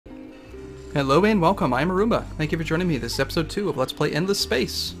Hello and welcome, I'm Arumba. Thank you for joining me. This is episode 2 of Let's Play Endless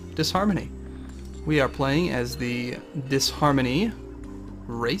Space, Disharmony. We are playing as the Disharmony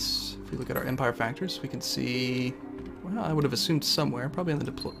race. If we look at our Empire factors, we can see, well, I would have assumed somewhere, probably on the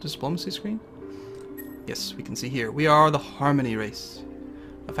diplomacy screen. Yes, we can see here. We are the Harmony race,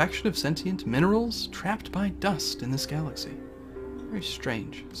 a faction of sentient minerals trapped by dust in this galaxy. Very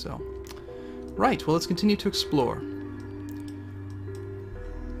strange, so. Right, well, let's continue to explore.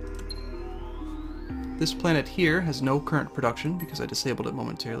 This planet here has no current production because I disabled it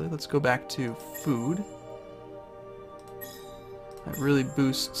momentarily. Let's go back to food. That really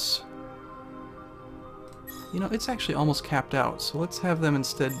boosts... You know, it's actually almost capped out, so let's have them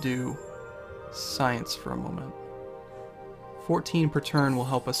instead do science for a moment. 14 per turn will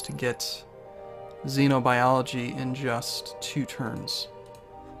help us to get xenobiology in just 2 turns.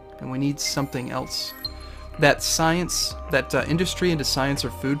 And we need something else. That science, that industry into science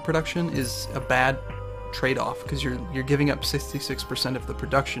or food production is a bad trade-off because you're giving up 66% of the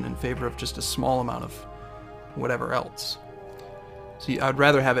production in favor of just a small amount of whatever else. So I'd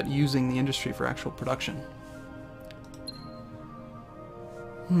rather have it using the industry for actual production.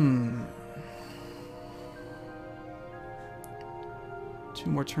 2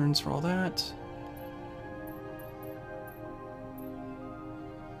 more turns for all that.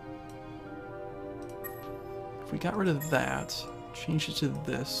 If we got rid of that, change it to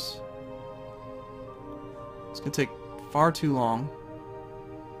this. It's going to take far too long.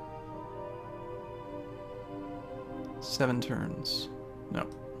 7 turns. No.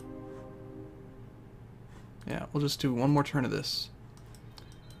 Yeah, we'll just do 1 more turn of this.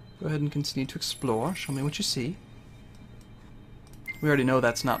 Go ahead and continue to explore. Show me what you see. We already know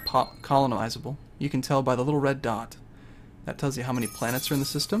that's not colonizable. You can tell by the little red dot. That tells you how many planets are in the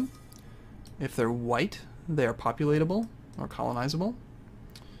system. If they're white, they are populatable or colonizable.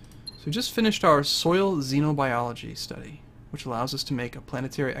 So we just finished our soil xenobiology study, which allows us to make a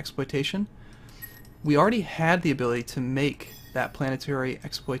planetary exploitation. We already had the ability to make that planetary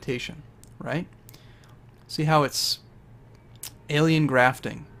exploitation, right? See how it's alien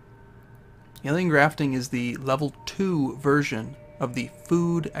grafting. Alien grafting is the level 2 version of the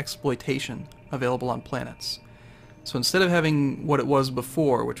food exploitation available on planets. So instead of having what it was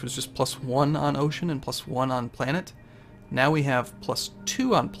before, which was just +1 on ocean and +1 on planet, now we have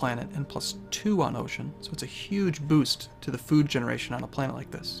 +2 on planet and +2 on ocean. So it's a huge boost to the food generation on a planet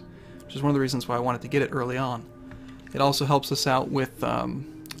like this, which is one of the reasons why I wanted to get it early on. It also helps us out with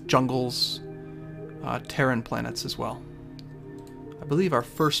jungles, Terran planets as well. I believe our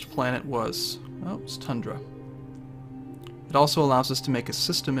first planet was, oh, it's tundra. It also allows us to make a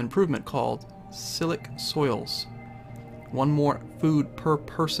system improvement called silic soils. 1 more food per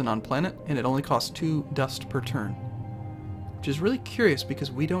person on planet, and it only costs 2 dust per turn. Which is really curious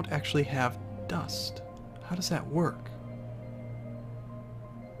because we don't actually have dust. How does that work?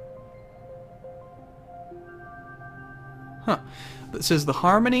 Huh. But it says the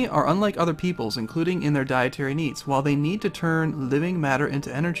Harmony are unlike other peoples, including in their dietary needs. While they need to turn living matter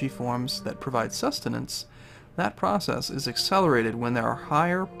into energy forms that provide sustenance, that process is accelerated when there are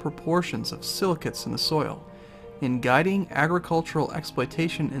higher proportions of silicates in the soil. In guiding agricultural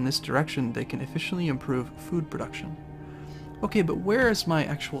exploitation in this direction, they can efficiently improve food production. Okay, but where is my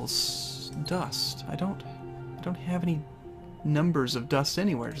actual dust? I don't have any numbers of dust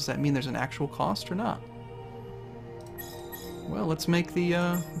anywhere. Does that mean there's an actual cost or not? Well, let's make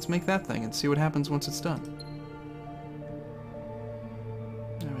that thing and see what happens once it's done.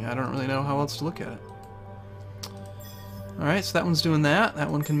 I mean, I don't really know how else to look at it. All right, so that one's doing that.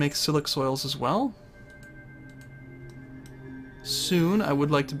 That one can make silic soils as well. Soon, I would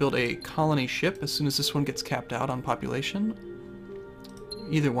like to build a colony ship as soon as this one gets capped out on population.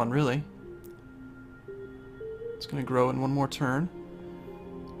 Either one, really. It's going to grow in 1 more turn.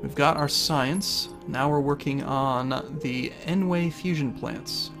 We've got our science. Now we're working on the N-way fusion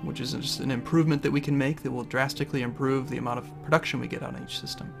plants, which is just an improvement that we can make that will drastically improve the amount of production we get on each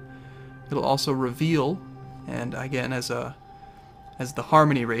system. It'll also reveal, and again, as the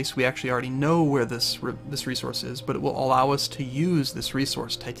Harmony race, we actually already know where this resource is, but it will allow us to use this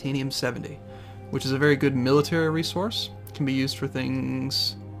resource, Titanium-70, which is a very good military resource. It can be used for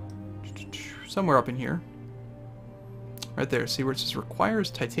things somewhere up in here. Right there, see where it says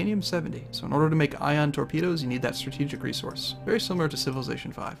requires Titanium-70. So in order to make ion torpedoes, you need that strategic resource. Very similar to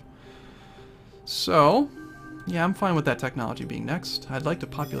Civilization 5. So, yeah, I'm fine with that technology being next. I'd like to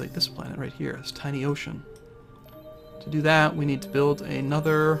populate this planet right here, this tiny ocean. To do that, we need to build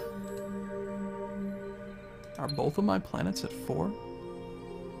another... Are both of my planets at 4?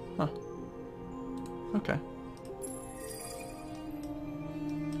 Huh. Okay.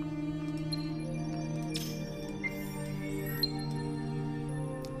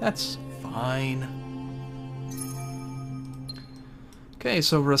 That's fine. Okay,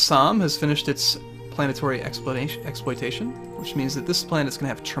 so Rassam has finished its planetary exploitation, which means that this planet's going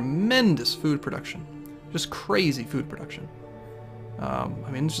to have tremendous food production. Just crazy food production. I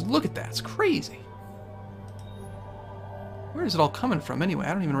mean, just look at that. It's crazy. Where is it all coming from anyway?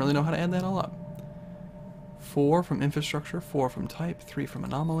 I don't even really know how to add that all up. 4 from infrastructure, 4 from type, 3 from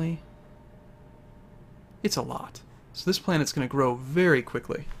anomaly. It's a lot. So this planet's going to grow very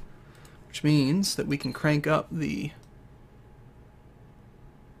quickly, which means that we can crank up the...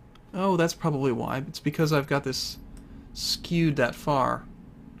 Oh, that's probably why. It's because I've got this skewed that far.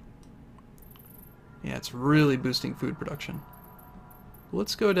 Yeah, it's really boosting food production.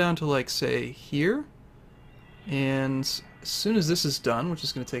 Let's go down to, like, say, here. And as soon as this is done, which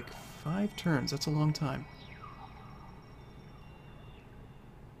is going to take 5 turns, that's a long time.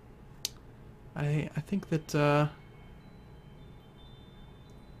 I think that I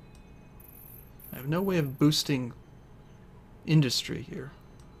have no way of boosting industry here.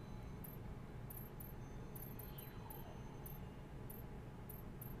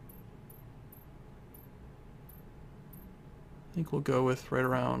 I think we'll go with right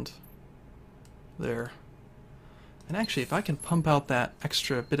around there. And actually, if I can pump out that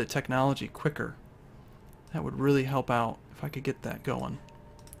extra bit of technology quicker, that would really help out if I could get that going.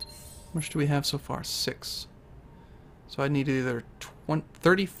 How much do we have so far? 6. So I need either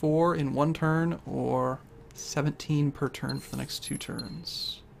 34 in 1 turn or 17 per turn for the next 2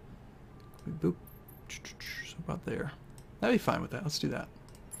 turns. Boop. So about there. That'd be fine with that. Let's do that.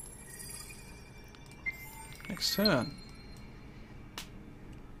 Next turn.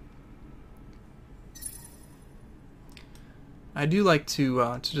 I do like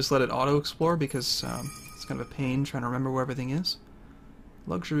to just let it auto-explore because it's kind of a pain trying to remember where everything is.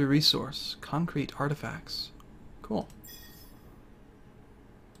 Luxury resource. Concrete artifacts. Cool.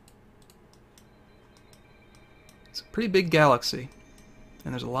 It's a pretty big galaxy,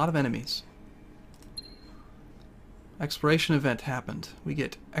 and there's a lot of enemies. Exploration event happened. We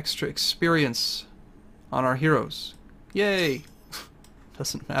get extra experience on our heroes. Yay!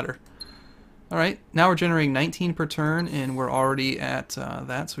 Doesn't matter. Alright, now we're generating 19 per turn, and we're already at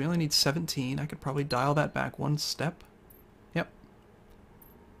that, so we only need 17. I could probably dial that back 1 step. Yep.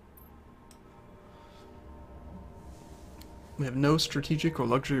 We have no strategic or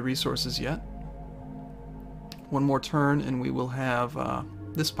luxury resources yet. 1 more turn, and we will have...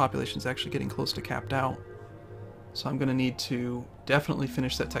 this population's actually getting close to capped out. So I'm going to need to definitely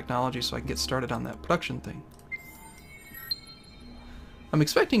finish that technology so I can get started on that production thing. I'm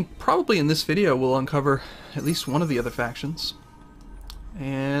expecting probably in this video we'll uncover at least one of the other factions.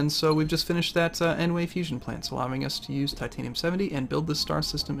 And so we've just finished that N-Way fusion plant, allowing us to use Titanium-70 and build this star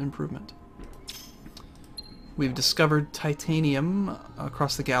system improvement. We've discovered titanium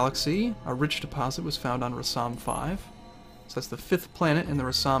across the galaxy. A rich deposit was found on Rassam 5. So that's the 5th planet in the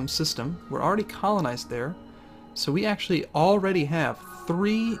Rassam system. We're already colonized there. So we actually already have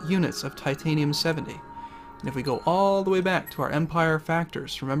 3 units of Titanium-70. And if we go all the way back to our Empire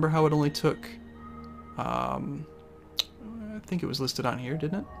factors, remember how it only took, I think it was listed on here,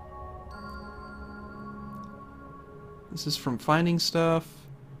 didn't it? This is from finding stuff.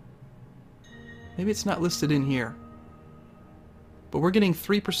 Maybe it's not listed in here. But we're getting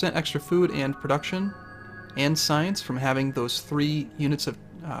 3% extra food and production and science from having those 3 units of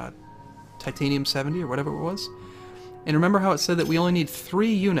Titanium-70 or whatever it was. And remember how it said that we only need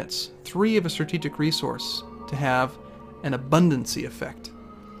 3 units, 3 of a strategic resource, to have an abundancy effect.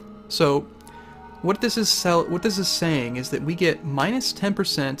 So what this is saying is that we get minus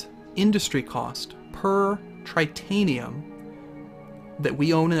 10% industry cost per titanium that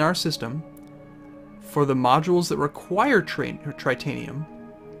we own in our system for the modules that require titanium,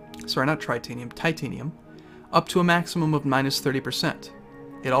 up to a maximum of minus 30%.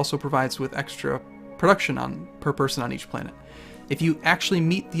 It also provides with extra production per person on each planet. If you actually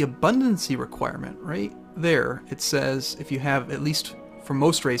meet the abundancy requirement, right there, it says if you have, at least for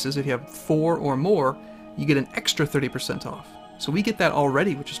most races, if you have 4 or more, you get an extra 30% off. So we get that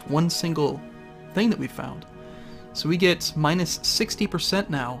already with just 1 single thing that we found. So we get minus 60%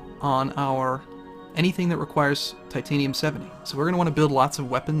 now on our anything that requires Titanium-70. So we're going to want to build lots of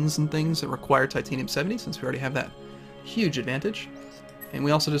weapons and things that require Titanium-70 since we already have that huge advantage. And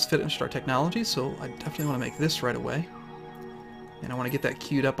we also just finished our technology, so I definitely want to make this right away. And I want to get that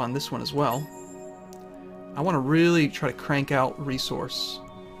queued up on this one as well. I want to really try to crank out resource,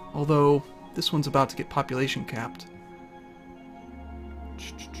 although this one's about to get population capped.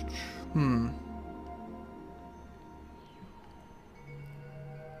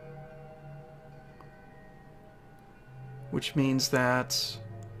 Which means that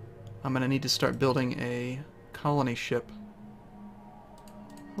I'm going to need to start building a colony ship.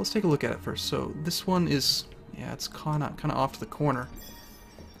 Let's take a look at it first. So this one is, yeah, it's kind of off to the corner.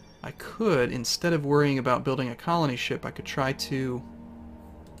 I could, instead of worrying about building a colony ship, I could try to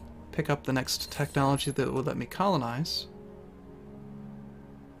pick up the next technology that would let me colonize.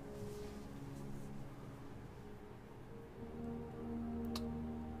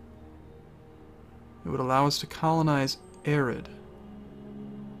 It would allow us to colonize arid.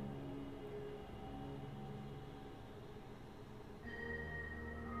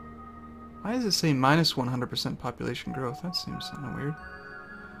 Why does it say minus 100% population growth? That seems kind of weird.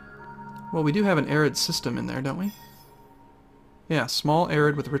 Well, we do have an arid system in there, don't we? Yeah, small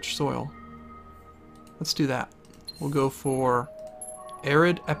arid with rich soil. Let's do that. We'll go for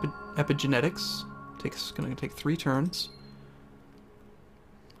arid epigenetics. It's going to take 3 turns.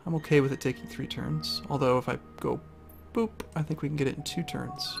 I'm okay with it taking 3 turns. Although if I go boop, I think we can get it in 2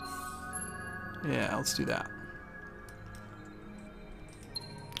 turns. Yeah, let's do that.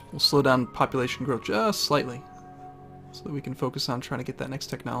 We'll slow down population growth just slightly so that we can focus on trying to get that next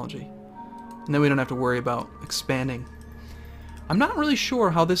technology. And then we don't have to worry about expanding. I'm not really sure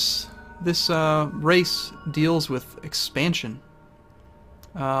how this race deals with expansion.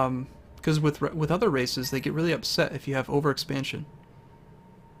 Because with other races, they get really upset if you have overexpansion.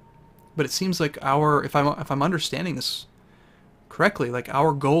 But it seems like if I'm understanding this correctly, like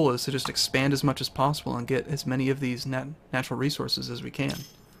our goal is to just expand as much as possible and get as many of these natural resources as we can.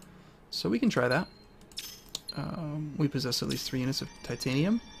 So we can try that. We possess at least 3 units of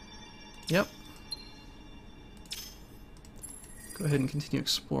titanium. Yep. Go ahead and continue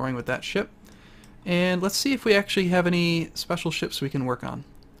exploring with that ship. And let's see if we actually have any special ships we can work on.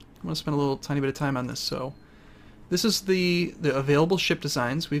 I'm going to spend a little tiny bit of time on this. So this is the available ship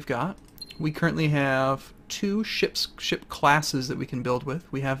designs we've got. We currently have 2 ship classes that we can build with.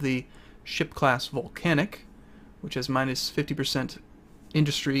 We have the ship class Volcanic, which has minus 50%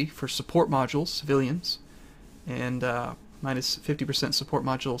 industry for support modules, civilians, and minus 50% support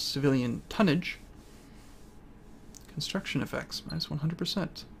module civilian tonnage. Construction effects, minus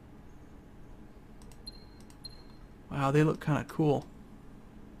 100%. Wow, they look kind of cool.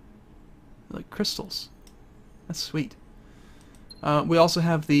 They're like crystals. That's sweet. We also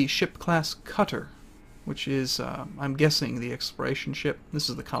have the ship class Cutter, which is, I'm guessing, the exploration ship. This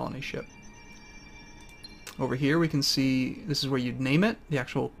is the colony ship. Over here we can see, this is where you'd name it, the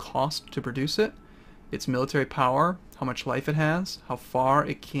actual cost to produce it, its military power, how much life it has, how far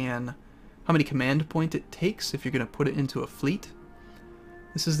it can, how many command point it takes if you're going to put it into a fleet.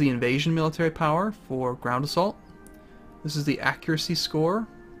 This is the invasion military power for ground assault. This is the accuracy score.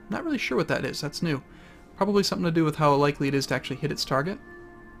 Not really sure what that is, that's new. Probably something to do with how likely it is to actually hit its target.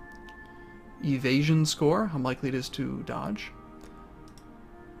 Evasion score, how likely it is to dodge.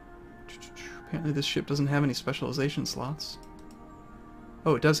 Apparently this ship doesn't have any specialization slots.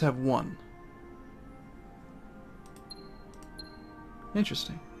 Oh, it does have 1.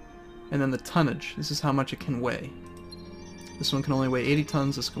 Interesting. And then the tonnage. This is how much it can weigh. This one can only weigh 80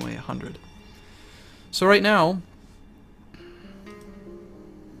 tons, this can weigh 100. So right now...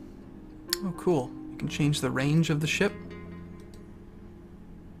 Oh, cool. You can change the range of the ship.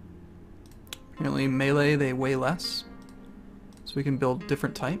 Apparently melee, they weigh less. So we can build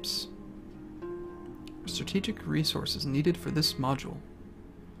different types. Strategic resources needed for this module.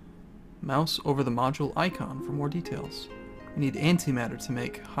 Mouse over the module icon for more details. We need antimatter to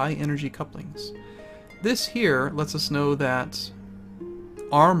make high energy couplings. This here lets us know that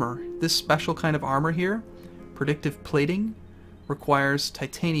armor, this special kind of armor here, predictive plating, requires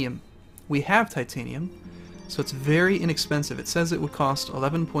titanium. We have titanium, so it's very inexpensive. It says it would cost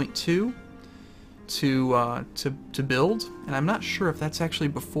 11.2 to build, and I'm not sure if that's actually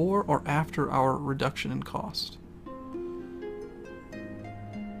before or after our reduction in cost.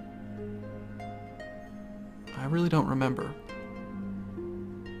 I really don't remember.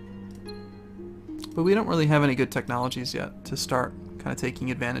 But we don't really have any good technologies yet to start kind of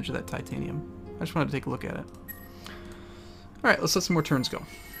taking advantage of that titanium. I just wanted to take a look at it. Alright, let's let some more turns go.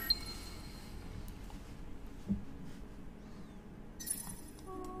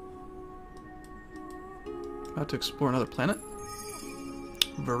 About to explore another planet.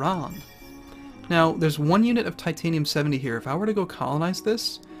 Varan. Now, there's 1 unit of titanium 70 here. If I were to go colonize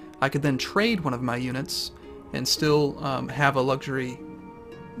this, I could then trade one of my units and still have a luxury,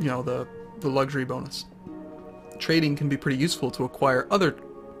 you know, the luxury bonus. Trading can be pretty useful to acquire other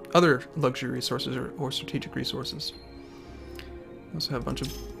luxury resources or strategic resources. We also have a bunch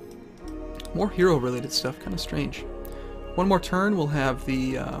of more hero-related stuff. Kind of strange. 1 more turn, we'll have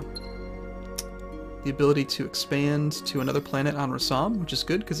the the ability to expand to another planet on Rasam, which is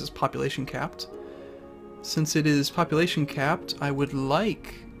good because it's population capped. Since it is population capped, I would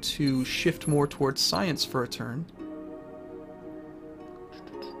like to shift more towards science for a turn.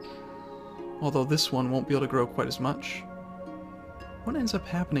 Although this one won't be able to grow quite as much. What ends up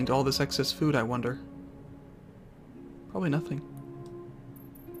happening to all this excess food, I wonder? Probably nothing.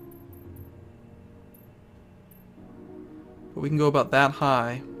 But we can go about that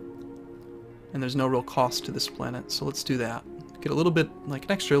high, and there's no real cost to this planet, so let's do that. Get a little bit, like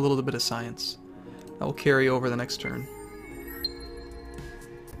an extra little bit of science. That will carry over the next turn.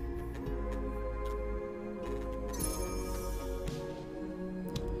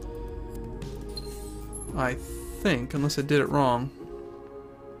 I think, unless I did it wrong,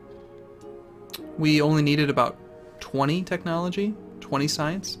 we only needed about 20 technology, 20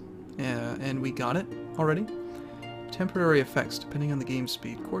 science, and we got it already. Temporary effects depending on the game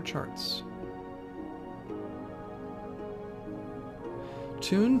speed. Core charts.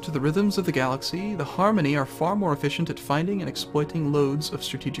 Tuned to the rhythms of the galaxy, the Harmony are far more efficient at finding and exploiting loads of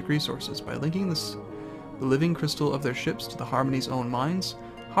strategic resources. By linking the living crystal of their ships to the Harmony's own minds,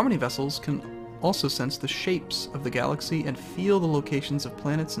 Harmony vessels can also sense the shapes of the galaxy and feel the locations of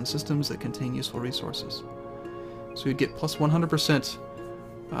planets and systems that contain useful resources. So we'd get plus 100%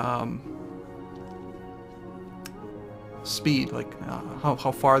 speed, like how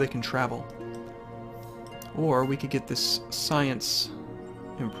far they can travel. Or we could get this science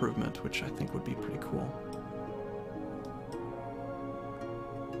improvement, which I think would be pretty cool.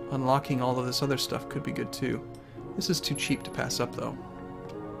 Unlocking all of this other stuff could be good too. This is too cheap to pass up though.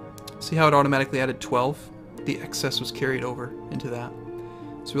 See how it automatically added 12? The excess was carried over into that.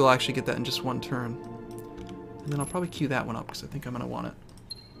 So we'll actually get that in just one turn. And then I'll probably queue that one up because I think I'm going to want it.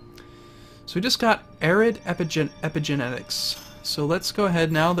 So we just got arid epigenetics. So let's go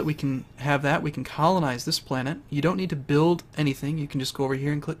ahead now that we can have that. We can colonize this planet. You don't need to build anything. You can just go over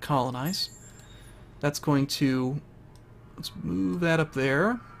here and click colonize. That's going to... Let's move that up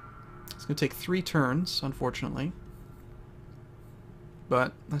there. It's going to take 3 turns, unfortunately.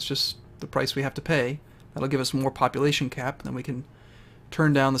 But that's just the price we have to pay. That'll give us more population cap, and then we can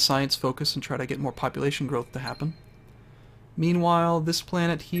turn down the science focus and try to get more population growth to happen. Meanwhile, this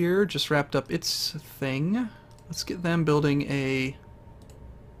planet here just wrapped up its thing. Let's get them building a...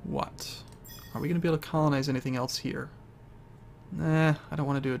 what? Are we going to be able to colonize anything else here? Nah, I don't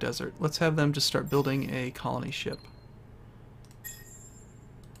want to do a desert. Let's have them just start building a colony ship.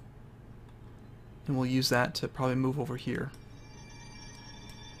 And we'll use that to probably move over here.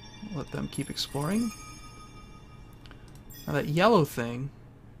 Let them keep exploring. Now that yellow thing,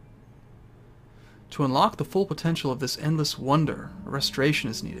 to unlock the full potential of this endless wonder, a restoration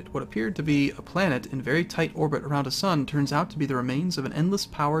is needed. What appeared to be a planet in very tight orbit around a sun turns out to be the remains of an endless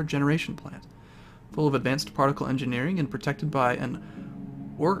power generation plant, full of advanced particle engineering and protected by an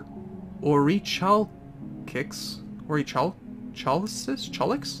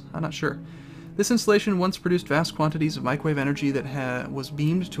Cholix? I'm not sure. This installation once produced vast quantities of microwave energy that was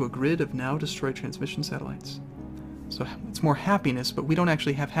beamed to a grid of now destroyed transmission satellites. So it's more happiness, but we don't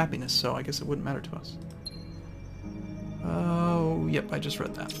actually have happiness, so I guess it wouldn't matter to us. Oh, yep, I just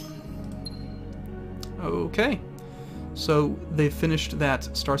read that. Okay. So they finished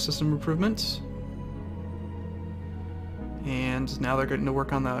that star system improvement. And now they're getting to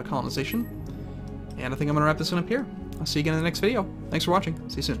work on the colonization. And I think I'm going to wrap this one up here. I'll see you again in the next video. Thanks for watching.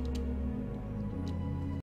 See you soon.